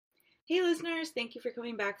Hey listeners, thank you for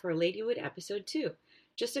coming back for Ladywood episode 2.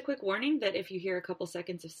 Just a quick warning that if you hear a couple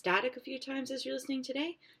seconds of static a few times as you're listening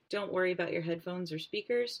today, don't worry about your headphones or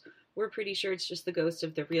speakers. We're pretty sure it's just the ghost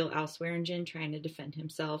of the real Al Swearengen trying to defend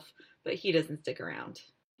himself, but he doesn't stick around.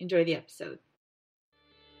 Enjoy the episode.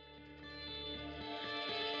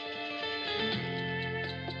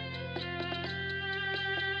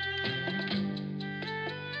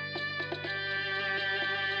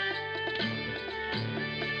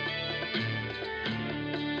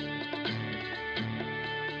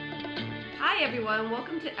 Hi everyone,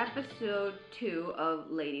 welcome to episode 2 of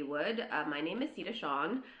Ladywood. My name is Sita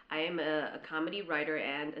Shawn. I am a comedy writer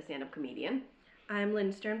and a stand-up comedian. I'm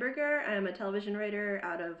Lynn Sternberger. I'm a television writer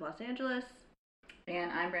out of Los Angeles.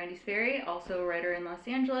 And I'm Brandy Sperry, also a writer in Los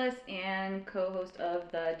Angeles and co-host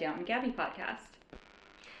of the Downton Gabby podcast.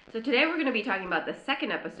 So today we're going to be talking about the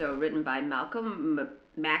second episode written by Malcolm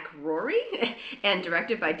McRory and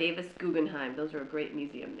directed by Davis Guggenheim. Those are great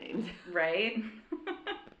museum names. Right?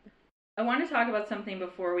 I want to talk about something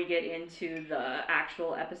before we get into the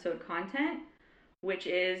actual episode content, which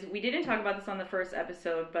is, we didn't talk about this on the first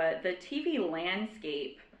episode, but the TV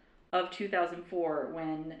landscape of 2004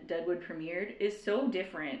 when Deadwood premiered is so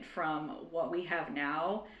different from what we have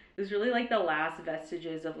now. It was really like the last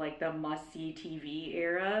vestiges of like the must-see TV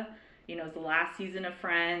era. You know, it's the last season of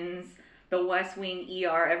Friends, The West Wing,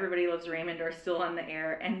 ER, Everybody Loves Raymond are still on the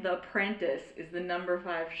air, and The Apprentice is the number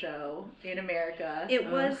 5 show in America. It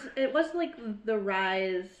was like the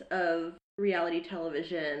rise of reality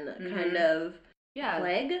television, kind of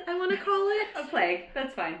plague, I want to call it. A plague,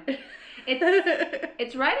 that's fine.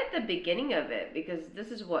 It's right at the beginning of it, because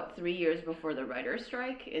this is, 3 years before the writer's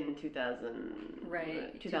strike in 2000...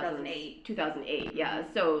 Right, 2008. 2008, yeah.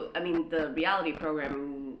 So, I mean, the reality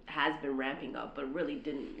program has been ramping up, but really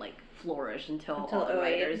didn't, flourish until all the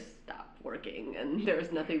writers stopped working, and there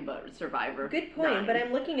was nothing but Survivor. Good point, 9. but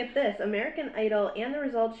I'm looking at this. American Idol and The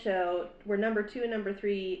Results Show were number 2 and number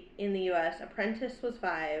 3 in the U.S. Apprentice was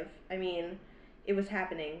 5. I mean... It was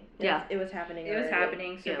happening. It was happening. It was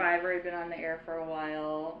happening. Survivor had been on the air for a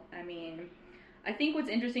while. I mean, I think what's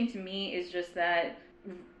interesting to me is just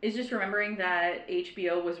remembering that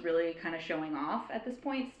HBO was really kind of showing off at this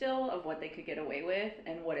point still of what they could get away with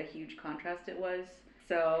and what a huge contrast it was.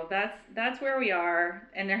 So that's where we are.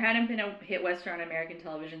 And there hadn't been a hit Western on American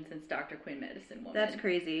television since Dr. Quinn, Medicine Woman. That's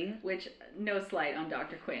crazy. Which, no slight on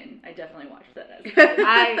Dr. Quinn. I definitely watched that as a kid.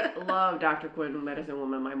 I love Dr. Quinn, Medicine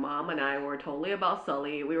Woman. My mom and I were totally about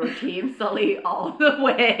Sully. We were Team Sully all the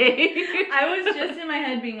way. I was just in my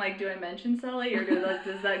head being like, do I mention Sully or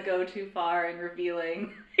does that go too far in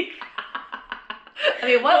revealing? I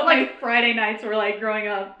mean, what my Friday nights were like growing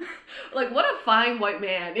up. What a fine white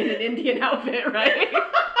man in an Indian outfit, right?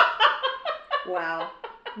 Wow.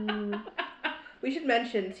 We should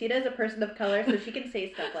mention, Sita is a person of color, so she can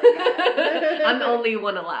say stuff like that. I'm the only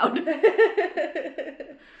one allowed.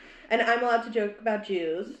 And I'm allowed to joke about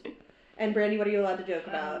Jews. And Brandy, what are you allowed to joke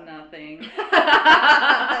about? Nothing.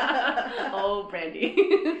 Oh, Brandy.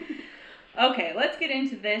 Okay, let's get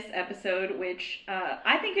into this episode, which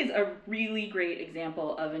I think is a really great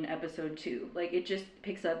example of an episode 2. It just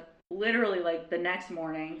picks up literally the next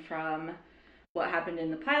morning from what happened in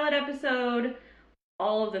the pilot episode.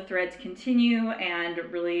 All of the threads continue and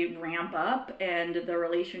really ramp up, and the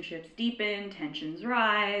relationships deepen, tensions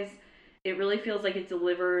rise. It really feels like it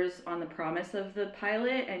delivers on the promise of the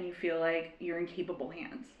pilot, and you feel like you're in capable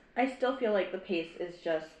hands. I still feel like the pace is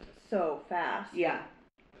just so fast. Yeah.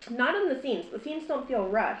 Not in the scenes. The scenes don't feel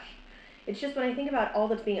rushed. It's just when I think about all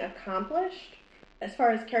that's being accomplished, as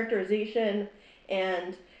far as characterization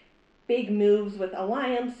and big moves with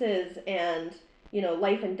alliances and,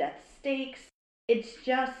 life and death stakes, it's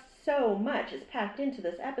just so much is packed into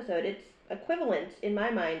this episode. It's equivalent, in my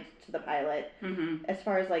mind, to the pilot, as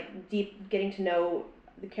far as, deep getting to know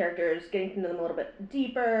the characters, getting to know them a little bit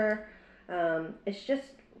deeper. It's just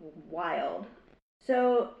wild.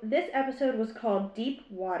 So this episode was called Deep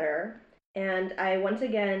Water, and I once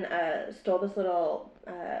again stole this little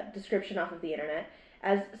description off of the internet.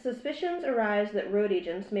 As suspicions arise that road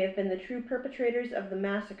agents may have been the true perpetrators of the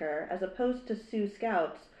massacre, as opposed to Sioux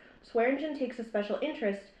Scouts, Swearengen takes a special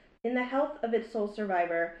interest in the health of its sole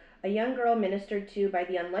survivor, a young girl ministered to by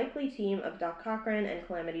the unlikely team of Doc Cochran and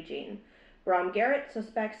Calamity Jane. Brom Garret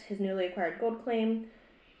suspects his newly acquired gold claim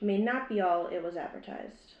may not be all it was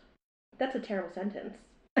advertised. That's a terrible sentence.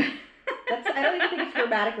 I don't even think it's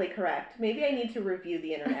grammatically correct. Maybe I need to review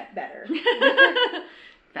the internet better.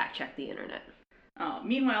 Fact check the internet.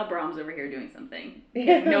 Meanwhile, Brom's over here doing something.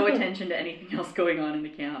 Paying no attention to anything else going on in the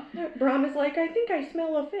camp. Brom is like, I think I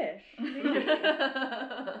smell a fish.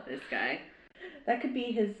 This guy. That could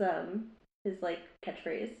be his like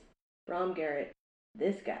catchphrase. Brom Garret,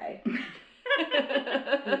 this guy.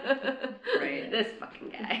 Right. This fucking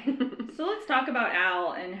guy. So let's talk about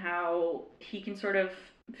Al and how he can sort of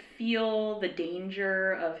feel the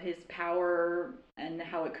danger of his power and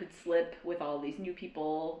how it could slip with all these new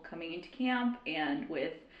people coming into camp, and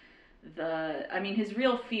with his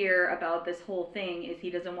real fear about this whole thing is he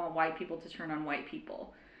doesn't want white people to turn on white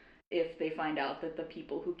people if they find out that the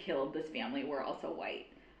people who killed this family were also white.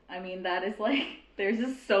 I mean, that is like, there's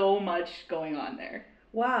just so much going on there.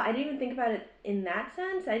 Wow, I didn't even think about it in that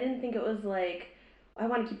sense. I didn't think it was like, I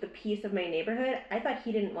want to keep the peace of my neighborhood. I thought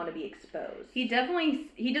he didn't want to be exposed. He doesn't want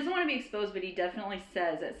to be exposed, but he definitely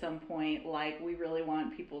says at some point, like, we really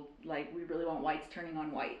want whites turning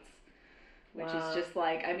on whites. Which is just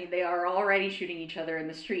like, I mean, they are already shooting each other in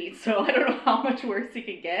the streets, so I don't know how much worse it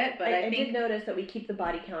could get, but I think... I did notice that we keep the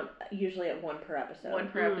body count usually at 1 per episode. 1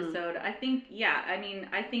 per episode. I think,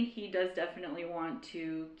 I think he does definitely want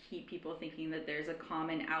to keep people thinking that there's a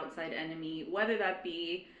common outside enemy, whether that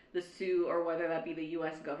be the Sioux or whether that be the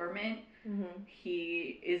U.S. government. Mm-hmm.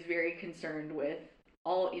 He is very concerned with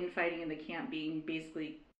all infighting in the camp being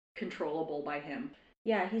basically controllable by him.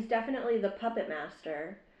 Yeah, he's definitely the puppet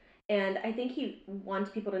master. And I think he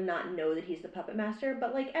wants people to not know that he's the puppet master,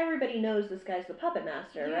 but like everybody knows this guy's the puppet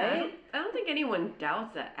master, right? I don't think anyone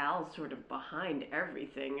doubts that Al's sort of behind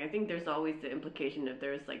everything. I think there's always the implication if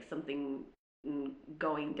there's like something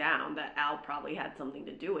going down that Al probably had something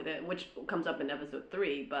to do with it, which comes up in episode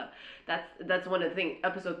 3. But that's one of the things.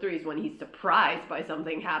 Episode 3 is when he's surprised by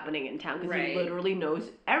something happening in town because he literally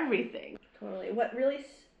knows everything. Totally. What really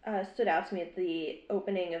stood out to me at the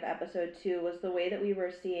opening of episode 2 was the way that we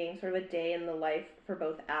were seeing sort of a day in the life for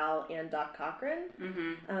both Al and Doc Cochran.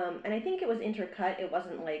 Mm-hmm. And I think it was intercut. It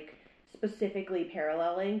wasn't like specifically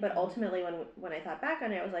paralleling, but ultimately when I thought back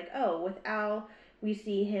on it, I was like, oh, with Al, we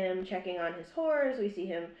see him checking on his whores, we see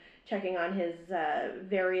him checking on his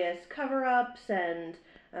various cover-ups and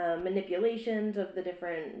manipulations of the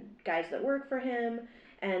different guys that work for him.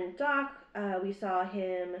 And Doc, we saw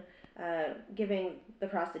him giving the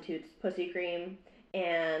prostitutes pussy cream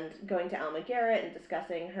and going to Alma Garret and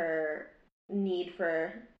discussing her need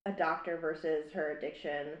for a doctor versus her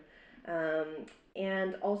addiction.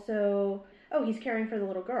 And also, he's caring for the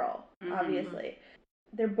little girl, obviously.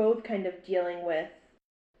 They're both kind of dealing with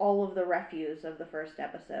all of the refuse of the first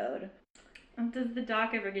episode. Does the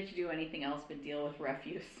doc ever get to do anything else but deal with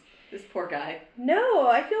refuse? This poor guy. No,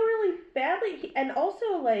 I feel really badly. And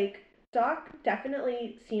also, like, Doc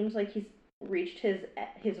definitely seems like he's reached his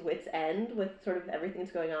wit's end with sort of everything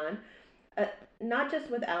that's going on. Not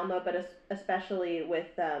just with Alma, but especially with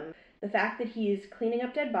the fact that he's cleaning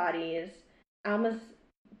up dead bodies. Alma's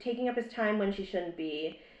taking up his time when she shouldn't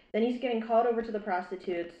be. Then he's getting called over to the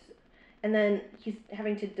prostitutes. And then he's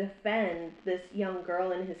having to defend this young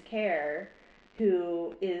girl in his care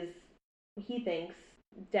who is, he thinks,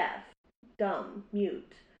 deaf, dumb,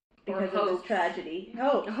 mute. Because of this tragedy.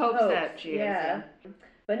 Hopes that she is. Yeah.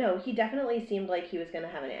 But no, he definitely seemed like he was going to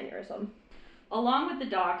have an aneurysm. Along with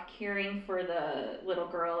the doc caring for the little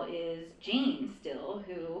girl is Jane still,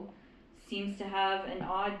 who seems to have an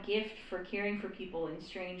odd gift for caring for people in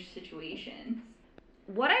strange situations.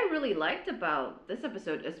 What I really liked about this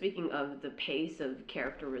episode, speaking of the pace of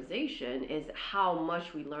characterization, is how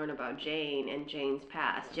much we learn about Jane and Jane's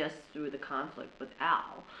past just through the conflict with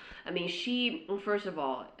Al. I mean, she, first of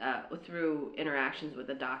all, through interactions with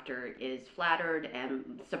the doctor, is flattered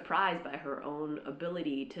and surprised by her own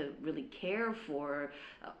ability to really care for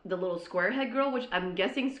the little squarehead girl, which I'm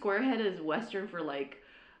guessing squarehead is Western for, like,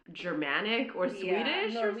 Germanic or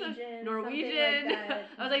Swedish or Norwegian. Like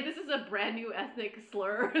I was like, this is a brand new ethnic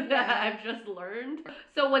slur that I've just learned.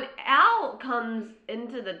 So when Al comes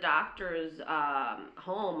into the doctor's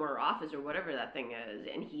home or office or whatever that thing is,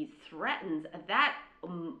 and he threatens,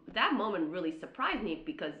 that moment really surprised me,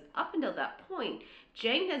 because up until that point,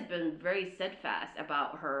 Jane has been very steadfast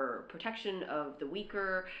about her protection of the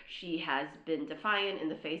weaker. She has been defiant in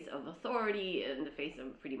the face of authority, in the face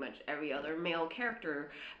of pretty much every other male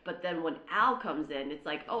character. But then when Al comes in, it's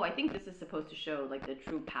like, oh, I think this is supposed to show like the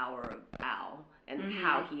true power of Al and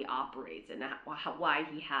how he operates and why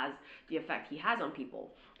he has the effect he has on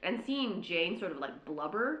people. And seeing Jane sort of like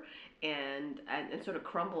blubber and sort of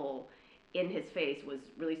crumble in his face was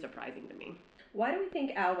really surprising to me. Why do we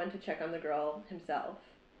think Al went to check on the girl himself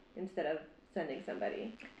instead of sending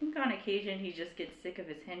somebody? I think on occasion he just gets sick of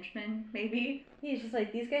his henchmen, maybe. He's just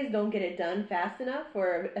like, these guys don't get it done fast enough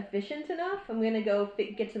or efficient enough. I'm going to go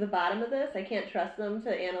get to the bottom of this. I can't trust them to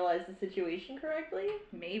analyze the situation correctly.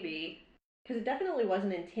 Maybe. Because it definitely was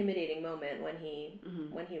an intimidating moment when he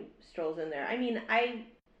strolls in there. I mean,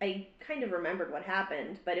 I kind of remembered what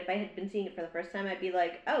happened, but if I had been seeing it for the first time, I'd be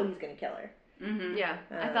like, oh, he's going to kill her. Mm-hmm. Yeah,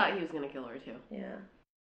 I thought he was going to kill her too. Yeah.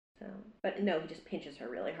 So, but no, he just pinches her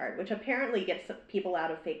really hard, which apparently gets people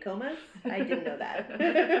out of fake comas. I didn't know that.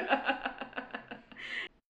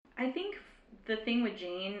 I think the thing with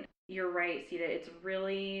Jane, you're right, Sita, it's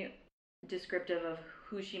really descriptive of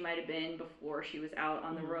who she might have been before she was out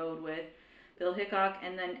on the road with Bill Hickok,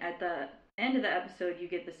 and then at the end of the episode you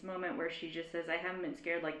get this moment where she just says, I haven't been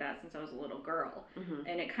scared like that since I was a little girl.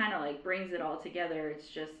 And it kind of like brings it all together. It's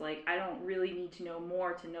just like, I don't really need to know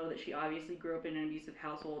more to know that she obviously grew up in an abusive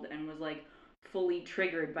household and was like fully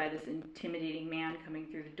triggered by this intimidating man coming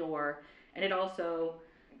through the door. And it also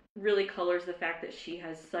really colors the fact that she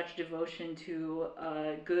has such devotion to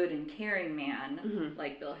a good and caring man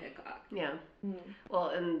like Bill Hickok. Yeah. Well,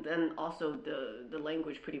 and then also the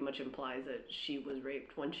language pretty much implies that she was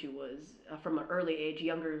raped when she was from an early age,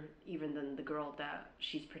 younger even than the girl that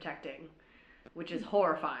she's protecting, which is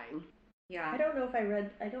horrifying. Yeah. I don't know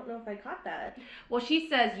if I caught that. Well, she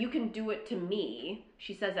says, you can do it to me.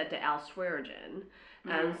 She says that to Al Swearengen.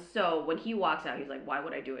 And so when he walks out, he's like, why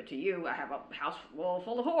would I do it to you? I have a house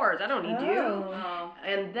full of whores. I don't need you. Oh.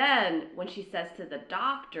 And then when she says to the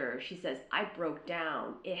doctor, she says, I broke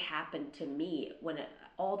down. It happened to me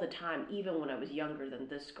all the time, even when I was younger than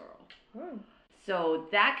this girl. Oh. So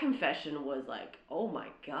that confession was like, oh my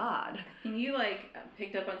God. And you like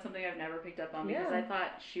picked up on something I've never picked up on because I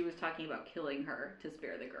thought she was talking about killing her to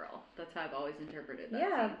spare the girl. That's how I've always interpreted that.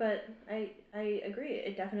 Yeah, scene. But I agree.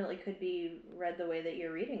 It definitely could be read the way that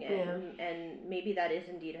you're reading it. Yeah. And maybe that is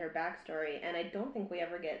indeed her backstory. And I don't think we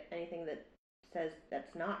ever get anything that says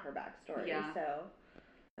that's not her backstory. Yeah. So,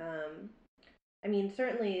 I mean,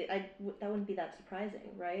 certainly, that wouldn't be that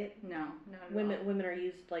surprising, right? No, not at all. Women are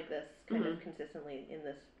used like this kind of consistently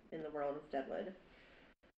in the world of Deadwood.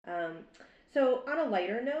 So, on a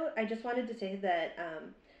lighter note, I just wanted to say that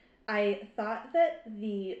I thought that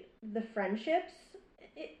the friendships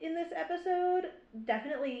in this episode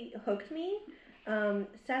definitely hooked me.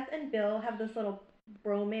 Seth and Bill have this little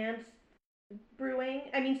bromance brewing.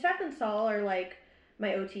 I mean, Seth and Saul are like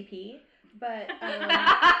my OTP. But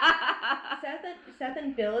Seth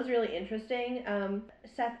and Bill is really interesting.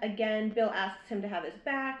 Seth, again, Bill asks him to have his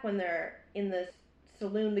back when they're in this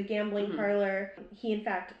saloon, the gambling parlor. He, in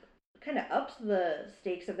fact, kind of ups the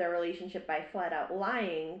stakes of their relationship by flat out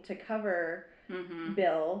lying to cover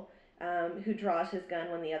Bill, who draws his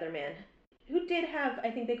gun when the other man, who did have, I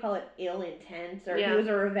think they call it ill intent, or he was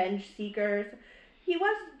a revenge seeker. He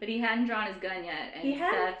was... But he hadn't drawn his gun yet, and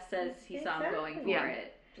Seth says he saw him going for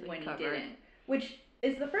it. When he didn't. Which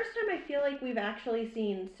is the first time I feel like we've actually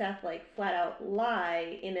seen Seth like flat out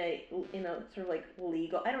lie in a sort of like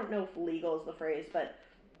legal, I don't know if legal is the phrase, but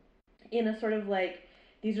in a sort of like,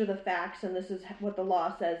 these are the facts and this is what the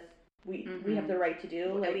law says we have the right to do.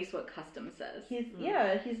 Well, like, at least what custom says. He's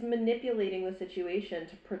manipulating the situation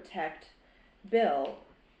to protect Bill,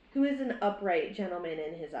 who is an upright gentleman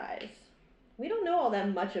in his eyes. We don't know all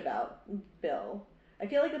that much about Bill. I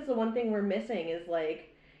feel like that's the one thing we're missing is like,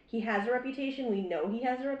 he has a reputation, we know he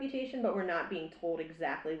has a reputation, but we're not being told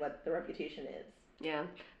exactly what the reputation is. Yeah.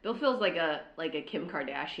 Bill feels like a Kim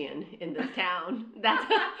Kardashian in this town. That's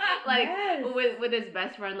like with his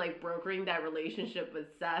best friend like brokering that relationship with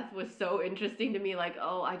Seth was so interesting to me. Like,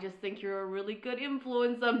 oh, I just think you're a really good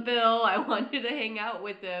influence on Bill. I want you to hang out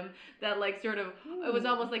with him. That like sort of it was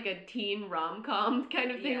almost like a teen rom-com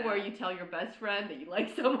kind of thing where you tell your best friend that you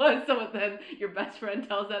like someone, so then your best friend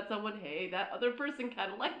tells that someone, hey, that other person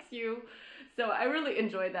kind of likes you. So I really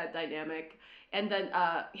enjoyed that dynamic. And then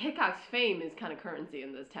Hickok's fame is kind of currency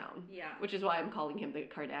in this town. Yeah. Which is why I'm calling him the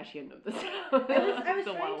Kardashian of this town. I was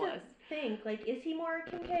trying to think, like, is he more a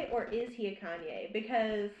Kim K or is he a Kanye?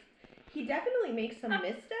 Because he definitely makes some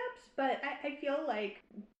missteps, but I feel like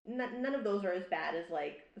none of those are as bad as,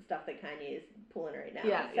 like, the stuff that Kanye is pulling right now.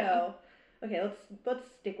 Yeah, so, okay, let's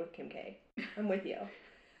stick with Kim K. I'm with you.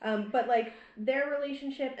 But, like, their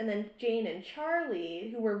relationship, and then Jane and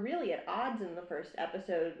Charlie, who were really at odds in the first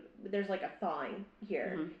episode, there's, like, a thawing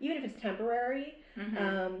here. Even if it's temporary.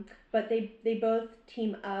 But they both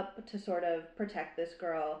team up to sort of protect this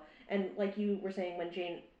girl. And like you were saying, when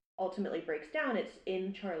Jane ultimately breaks down, it's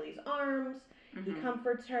in Charlie's arms. He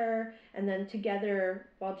comforts her. And then together,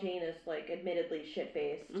 while Jane is, like, admittedly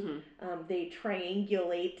shit-faced, they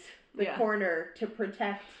triangulate the corner to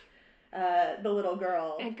protect... the little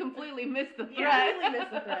girl. And completely missed the threat. Completely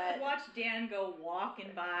missed the threat. Watch Dan go walking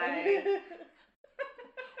by.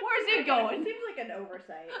 Where's he going? It seems like an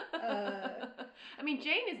oversight. I mean,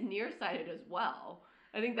 Jane is nearsighted as well.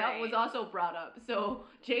 I think that was also brought up. So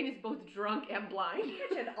Jane is both drunk and blind. You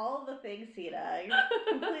mentioned all the things, Sita.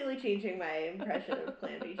 You're completely changing my impression of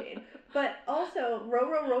Plan B Jane. But also,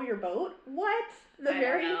 row, row, row your boat? What? The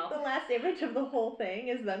last image of the whole thing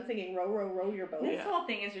is them singing row, row, row your boat? This whole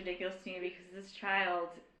thing is ridiculous to me because this child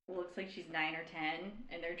looks like she's 9 or 10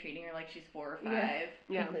 and they're treating her like she's 4 or 5.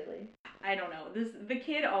 Yeah, completely. I don't know. The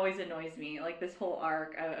kid always annoys me. Like this whole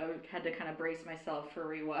arc, I had to kind of brace myself for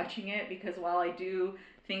rewatching it because while I do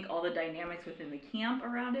think all the dynamics within the camp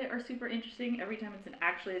around it are super interesting, every time it's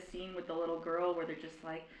actually a scene with the little girl where they're just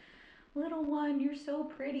like, little one, you're so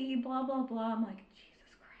pretty, blah, blah, blah. I'm like,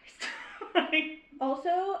 Jesus Christ.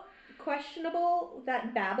 Also, questionable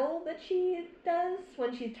that babble that she does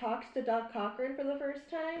when she talks to Doc Cochran for the first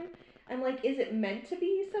time. I'm like, is it meant to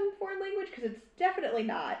be some foreign language? Because it's definitely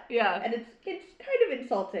not. Yeah. And it's kind of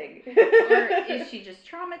insulting. Or is she just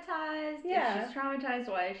traumatized? Yeah. If she's traumatized,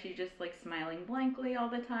 why is she just like smiling blankly all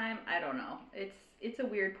the time? I don't know. It's a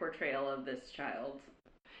weird portrayal of this child.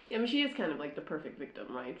 I mean, she is kind of like the perfect victim,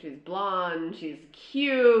 right? She's blonde, she's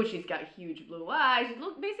cute, she's got huge blue eyes, she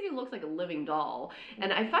basically looks like a living doll.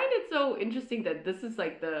 And I find it so interesting that this is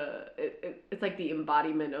like it's like the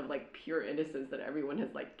embodiment of like pure innocence that everyone has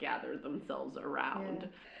like gathered themselves around.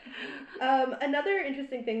 Yeah. Another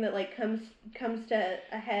interesting thing that like comes to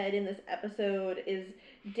a head in this episode is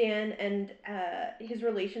Dan and his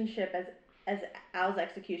relationship as Al's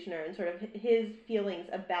executioner and sort of his feelings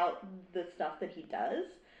about the stuff that he does.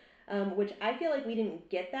 Which I feel like we didn't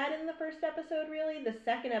get that in the first episode, really. The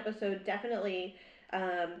second episode definitely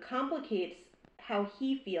complicates how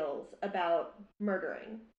he feels about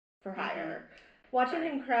murdering for hire. Watching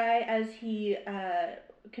him cry as he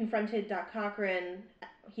confronted Doc Cochran,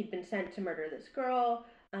 he'd been sent to murder this girl,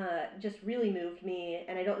 just really moved me.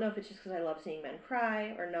 And I don't know if it's just because I love seeing men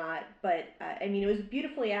cry or not, but I mean, it was a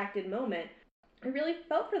beautifully acted moment. I really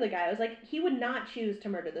felt for the guy. I was like, he would not choose to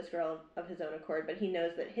murder this girl of his own accord, but he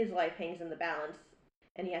knows that his life hangs in the balance,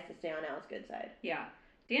 and he has to stay on Al's good side. Yeah.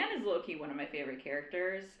 Dan is low-key one of my favorite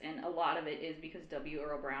characters, and a lot of it is because W.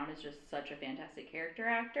 Earl Brown is just such a fantastic character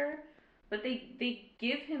actor, but they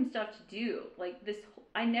give him stuff to do. Like this,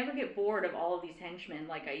 I never get bored of all of these henchmen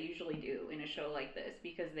like I usually do in a show like this,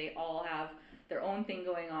 because they all have their own thing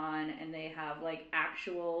going on, and they have like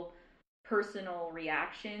actual personal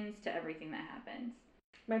reactions to everything that happens.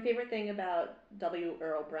 My favorite thing about W.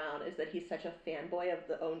 Earl Brown is that he's such a fanboy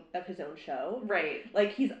of his own show. Right.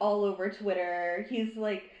 Like, he's all over Twitter. He's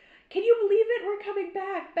like, can you believe it? We're coming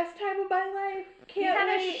back. Best time of my life. Can't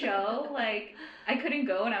wait. He had a show, like, I couldn't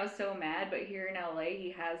go and I was so mad, but here in LA,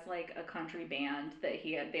 he has, like, a country band that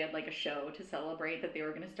they had, like, a show to celebrate that they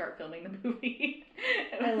were going to start filming the movie.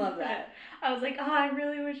 I love that. I was like, oh, I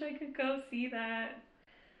really wish I could go see that.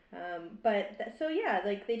 So yeah,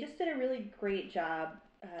 like, they just did a really great job,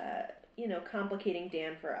 complicating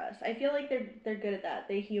Dan for us. I feel like they're good at that.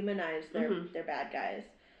 They humanize their bad guys.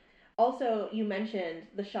 Also, you mentioned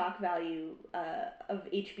the shock value of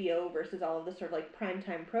HBO versus all of the sort of like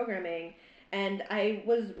primetime programming, and I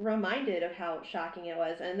was reminded of how shocking it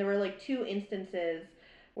was. And there were like 2 instances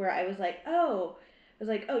where I was like, oh,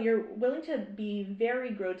 you're willing to be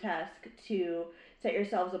very grotesque to set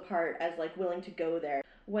yourselves apart as like willing to go there.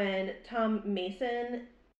 When Tom Mason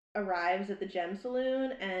arrives at the Gem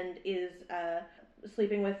Saloon and is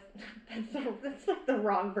sleeping with, that's like the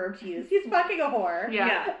wrong verb to use. He's fucking a whore.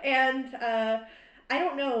 Yeah. And I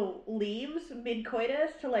don't know, leaves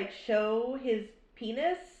mid-coitus to like show his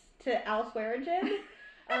penis to Al Swearengen.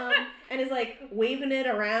 And is like waving it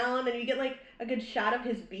around, and you get like a good shot of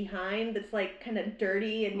his behind that's like kind of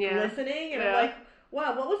dirty and glistening. And I'm like,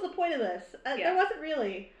 wow, what was the point of this? There wasn't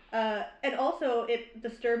really. And also, it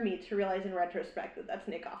disturbed me to realize in retrospect that that's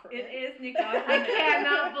Nick Offerman. It is Nick Offerman. I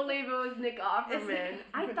cannot believe it was Nick Offerman.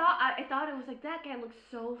 I thought it was like, that guy looks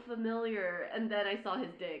so familiar, and then I saw his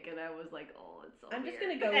dick, and I was like, oh, it's so I'm weird. just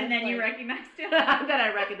gonna go. And then like, you recognized him. Then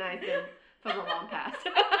I recognized him from a long past.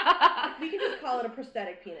 We can just call it a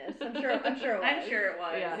prosthetic penis. I'm sure it was. I'm sure it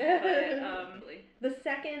was. Yeah. But, The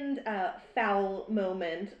second foul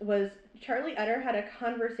moment was Charlie Utter had a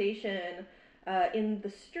conversation in the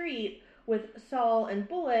street with Saul and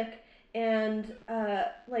Bullock, and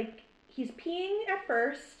like he's peeing at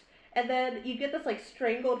first, and then you get this like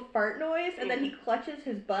strangled fart noise, and then he clutches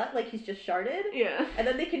his butt like he's just sharted. Yeah. And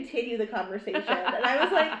then they continue the conversation, and I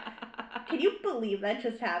was like, can you believe that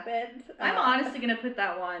just happened? I'm honestly going to put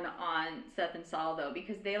that one on Seth and Saul, though,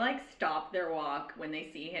 because they, like, stop their walk when they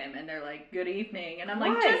see him, and they're like, good evening. And I'm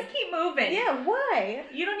like, just keep moving. Yeah, why?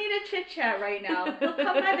 You don't need a chit-chat right now. He'll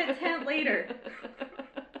come by the tent later.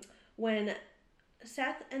 When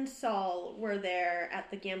Seth and Saul were there at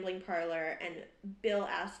the gambling parlor, and Bill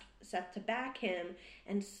asked Seth to back him,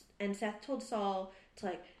 and Seth told Saul to,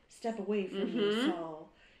 like, step away from me,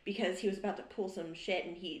 Saul, because he was about to pull some shit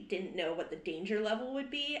and he didn't know what the danger level would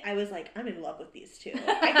be. I was like, I'm in love with these two.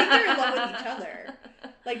 I think they're in love with each other.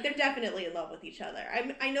 Like, they're definitely in love with each other.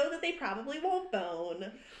 I know that they probably won't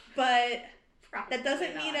bone, but that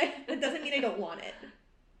doesn't mean I don't want it.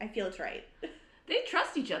 I feel it's right. They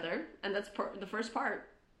trust each other, and that's the first part.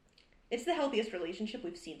 It's the healthiest relationship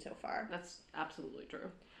we've seen so far. That's absolutely true.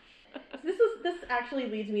 This actually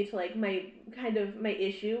leads me to, like, my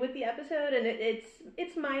issue with the episode, and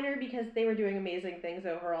it's minor because they were doing amazing things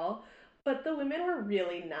overall, but the women were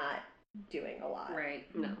really not doing a lot. Right.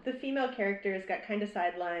 No. The female characters got kind of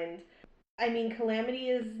sidelined. I mean, Calamity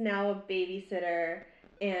is now a babysitter,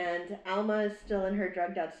 and Alma is still in her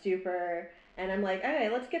drugged out stupor, and I'm like, okay,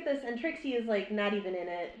 let's get this, and Trixie is, like, not even in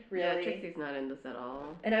it, really. Yeah, Trixie's not in this at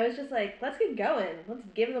all. And I was just like, let's get going. Let's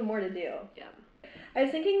give them more to do. Yeah. I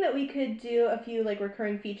was thinking that we could do a few, like,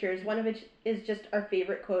 recurring features, one of which is just our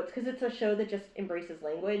favorite quotes, because it's a show that just embraces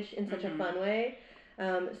language in such a fun way.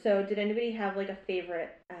 So did anybody have, like, a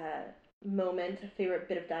favorite moment, a favorite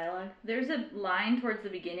bit of dialogue? There's a line towards the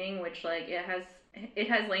beginning which, like, it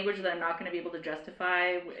has language that I'm not going to be able to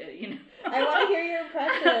justify, you know. I want to hear your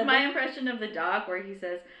impression. My impression of the doc, where he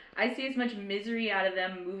says, I see as much misery out of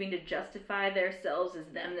them moving to justify themselves as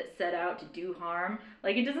them that set out to do harm.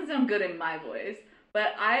 Like, it doesn't sound good in my voice.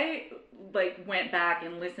 But I, like, went back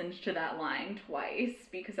and listened to that line twice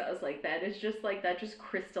because I was like, that just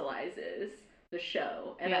crystallizes the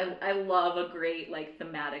show. And yeah. I love a great, like,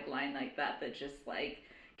 thematic line like that just, like,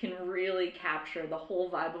 can really capture the whole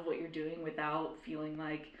vibe of what you're doing without feeling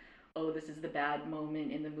like, oh, this is the bad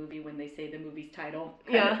moment in the movie when they say the movie's title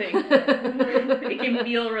kind of thing. It can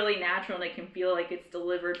feel really natural, and it can feel like it's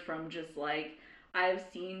delivered from just, like, I've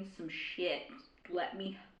seen some shit. Let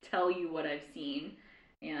me tell you what I've seen.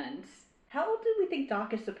 And how old did we think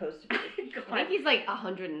Doc is supposed to be? I think he's like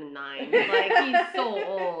 109. Like, he's so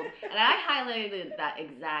old. And I highlighted that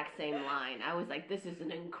exact same line. I was like, this is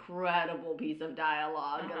an incredible piece of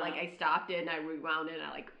dialogue. And, like, I stopped it and I rewound it and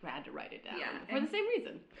I, like, had to write it down. Yeah, for the same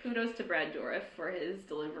reason. Kudos to Brad Dourif for his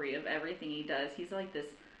delivery of everything he does. He's like this,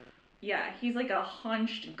 he's like a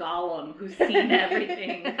hunched golem who's seen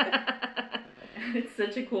everything. It's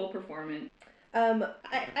such a cool performance.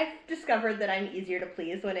 I've discovered that I'm easier to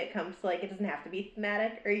please when it comes to, like, it doesn't have to be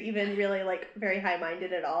thematic or even really, like, very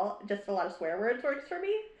high-minded at all. Just a lot of swear words works for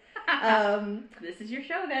me. This is your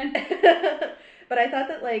show, then. But I thought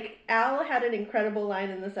that, like, Al had an incredible line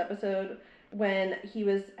in this episode when he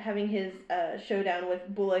was having his showdown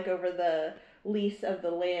with Bullock over the lease of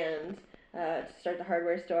the land to start the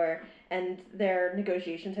hardware store, and their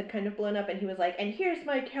negotiations had kind of blown up, and he was like, and here's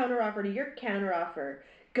my counteroffer to your counteroffer.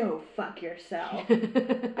 Go fuck yourself.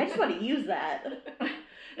 I just want to use that.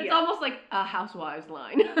 It's almost like a Housewives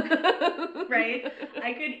line. Right?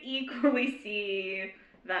 I could equally see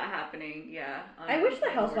that happening, yeah. I wish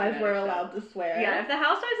the Housewives were allowed to swear. Yeah, if the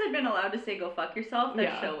Housewives had been allowed to say go fuck yourself,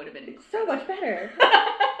 that show would have been so much better.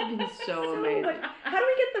 It would be so amazing. How do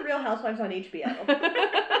we get the Real Housewives on HBO?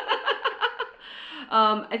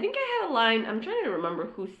 I think I had a line, I'm trying to remember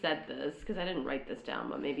who said this, because I didn't write this down,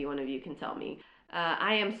 but maybe one of you can tell me.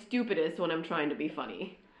 I am stupidest when I'm trying to be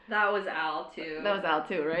funny. That was Al, too. That was Al,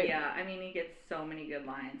 too, right? Yeah, I mean, he gets so many good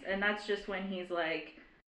lines. And that's just when he's like,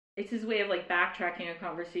 it's his way of, like, backtracking a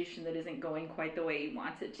conversation that isn't going quite the way he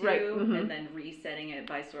wants it to. Right. And then resetting it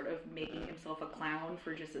by sort of making himself a clown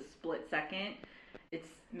for just a split second. It's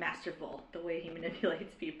masterful, the way he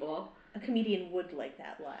manipulates people. A comedian would like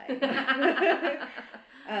that line.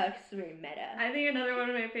 It's very meta. I think another one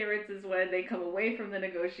of my favorites is when they come away from the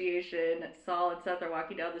negotiation. Saul and Seth are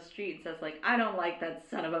walking down the street, and Seth's like, I don't like that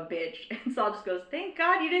son of a bitch. And Saul just goes, thank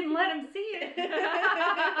God you didn't let him see it.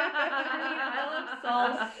 I love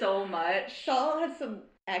Saul so much. Saul has some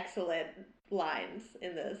excellent lines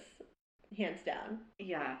in this, hands down.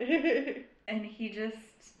 Yeah. And he just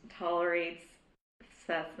tolerates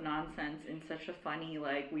Seth's nonsense in such a funny,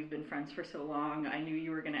 like, we've been friends for so long, I knew you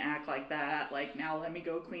were gonna act like that, like, now let me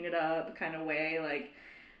go clean it up kind of way. Like,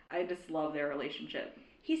 I just love their relationship.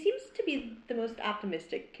 He seems to be the most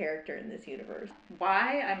optimistic character in this universe.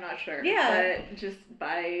 Why? I'm not sure. Yeah. But just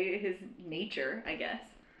by his nature, I guess.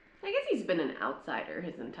 I guess he's been an outsider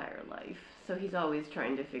his entire life, so he's always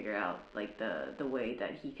trying to figure out, like, the way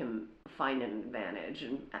that he can find an advantage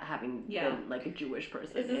in having been, like, a Jewish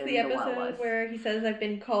person. Is this the episode where he says, I've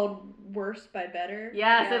been called worse by better?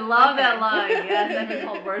 Yes, yeah. I love that line. Yes, I've been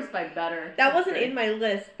called worse by better. That wasn't in my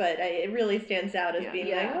list, but it really stands out as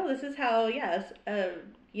being like, oh, this is how,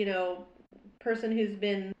 person who's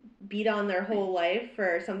been beat on their whole life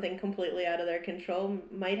for something completely out of their control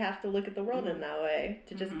might have to look at the world in that way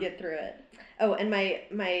to just get through it. Oh, and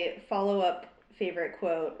my follow-up favorite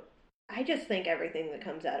quote, I just think everything that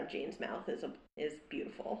comes out of Jane's mouth is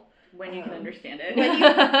beautiful. When you can understand it.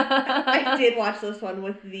 I did watch this one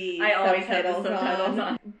with the subtitles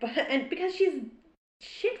on. And because she's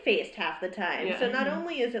shit-faced half the time. Yeah. So not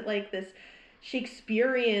only is it like this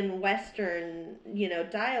Shakespearean Western,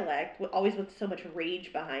 dialect, always with so much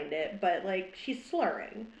rage behind it, but like she's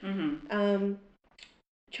slurring. Mm-hmm.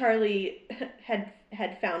 Charlie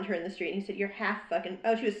had found her in the street, and he said, "You're half fucking."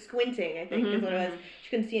 Oh, she was squinting, I think, is what it was. She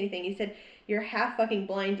couldn't see anything. He said, "You're half fucking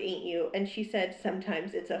blind, ain't you?" And she said,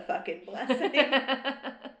 "Sometimes it's a fucking blessing."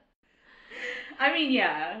 I mean,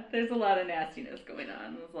 yeah, there's a lot of nastiness going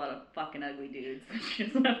on. There's a lot of fucking ugly dudes that she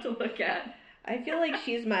doesn't have to look at. I feel like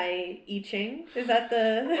she's my I Ching. Is that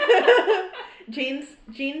the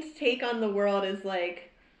Jane's take on the world is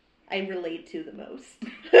like I relate to the most.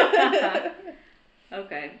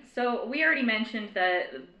 Okay, so we already mentioned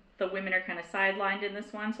that the women are kind of sidelined in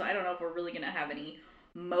this one, so I don't know if we're really going to have any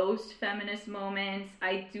most feminist moments.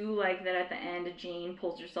 I do like that at the end, Jane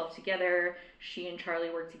pulls herself together. She and Charlie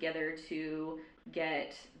work together to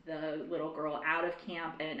get the little girl out of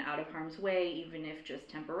camp and out of harm's way, even if just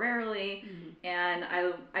temporarily. Mm-hmm. And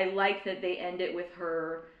I like that they end it with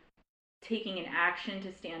her taking an action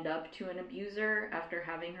to stand up to an abuser after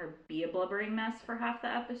having her be a blubbering mess for half the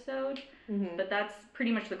episode. Mm-hmm. But that's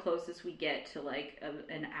pretty much the closest we get to like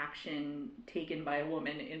an action taken by a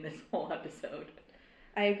woman in this whole episode.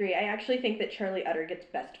 I agree. I actually think that Charlie Utter gets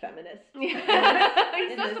best feminist. Yeah.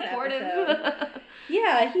 He's so supportive.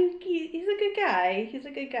 Yeah, he's a good guy. He's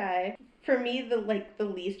a good guy. For me, the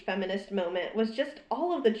least feminist moment was just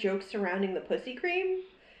all of the jokes surrounding the pussy cream.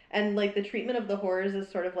 And, like, the treatment of the whores as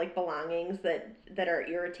sort of, like, belongings that are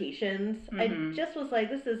irritations. Mm-hmm. I just was like,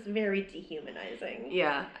 this is very dehumanizing.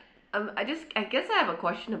 Yeah. I guess I have a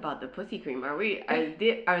question about the pussy cream. Are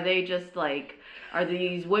they just, like, are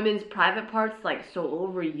these women's private parts, like, so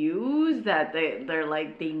overused that they're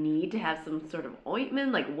like, they need to have some sort of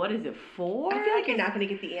ointment? Like, what is it for? I feel like you're not going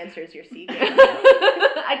to get the answers you're seeking.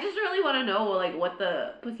 I just really want to know, like, what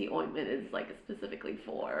the pussy ointment is, like, specifically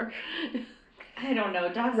for. I don't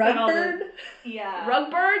know. Doc's Rugbird? Yeah.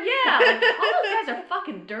 Rugbird? Yeah. Like, all those guys are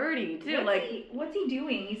fucking dirty, too. What's he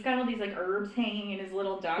doing? He's got all these, like, herbs hanging in his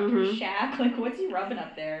little doctor's shack. Like, what's he rubbing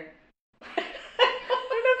up there? I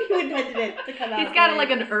don't know if you intended it to come out. He's got, like,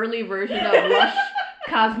 an early version of Lush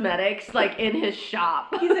Cosmetics, like, in his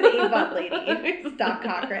shop. He's an Avon lady. Doc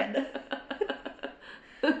Cochran.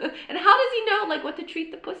 And how does he know, like, what to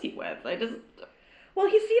treat the pussy with? Well,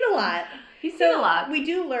 he's seen a lot. He's seen a lot. We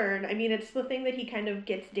do learn. I mean, it's the thing that he kind of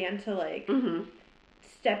gets Dan to, like,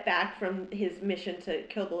 step back from his mission to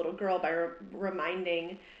kill the little girl by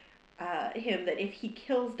reminding him that if he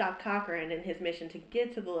kills Doc Cochran in his mission to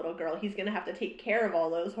get to the little girl, he's going to have to take care of all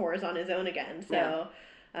those whores on his own again. So,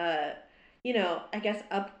 I guess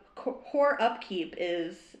whore upkeep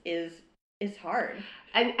is hard.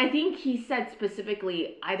 I think he said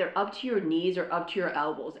specifically either up to your knees or up to your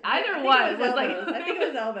elbows. Either one. I think it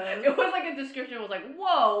was elbows. It was like a description. It was like,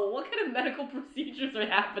 whoa, what kind of medical procedures are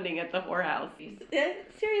happening at the whorehouse? Yeah,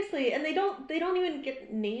 seriously, and they don't even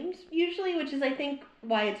get names usually, which is I think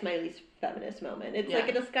why it's my least feminist moment. It's like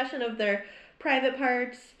a discussion of their private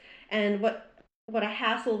parts and what a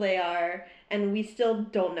hassle they are, and we still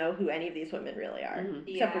don't know who any of these women really are,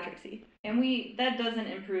 except for Trixie. And that doesn't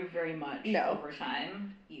improve very much over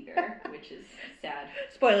time either, which is sad.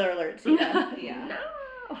 Spoiler alert, Sita. Yeah.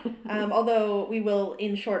 No. Although we will,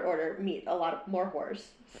 in short order, meet a lot more whores.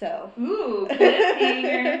 So. Ooh,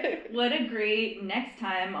 cliffhanger. What a great next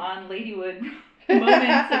time on Ladywood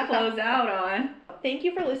moment to close out on. Thank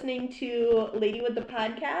you for listening to Ladywood the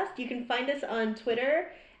podcast. You can find us on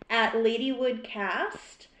Twitter at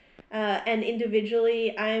LadywoodCast. And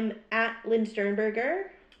individually, I'm at Lynn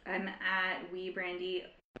Sternberger. I'm at WeeBrandy,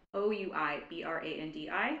 OUIBRANDI.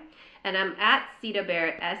 And I'm at Sita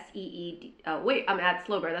Bear, SEED. I'm at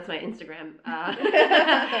Slow Bear. That's my Instagram.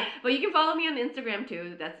 But you can follow me on Instagram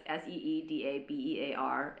too. That's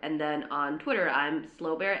SEEDABEAR. And then on Twitter, I'm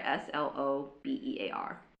Slow Bear,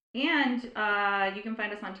 SLOBEAR. And you can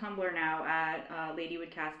find us on Tumblr now at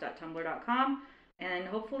ladywoodcast.tumblr.com. And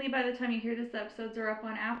hopefully by the time you hear this, the episodes are up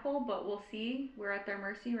on Apple, but we'll see. We're at their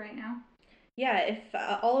mercy right now. Yeah, if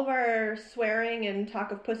all of our swearing and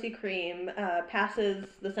talk of pussy cream passes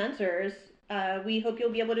the censors, we hope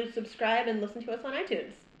you'll be able to subscribe and listen to us on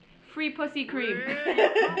iTunes. Free pussy cream.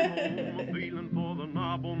 I'm feeling for the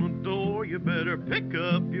knob on the door. You better pick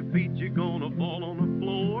up your feet. You're gonna fall on the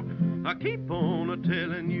floor. I keep on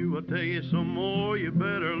a-telling you, I'll tell you some more. You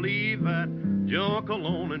better leave that junk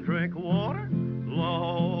alone and drink water.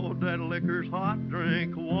 Lord, that liquor's hot,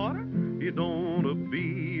 drink water. You don't want to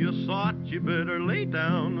be a sot, you better lay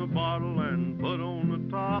down the bottle and put on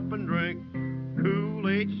the top and drink cool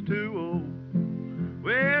H2O.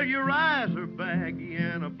 Well, your eyes are baggy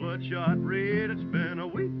and a bloodshot red. It's been a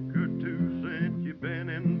week or two since you've been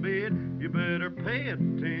in bed. You better pay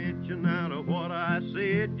attention now to what I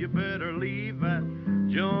said. You better leave that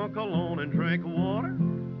junk alone and drink water.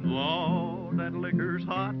 Lord, that liquor's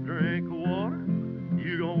hot, drink water.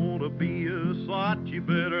 You gonna be a sot, you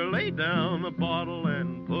better lay down the bottle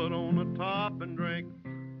and put on the top and drink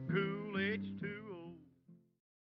cool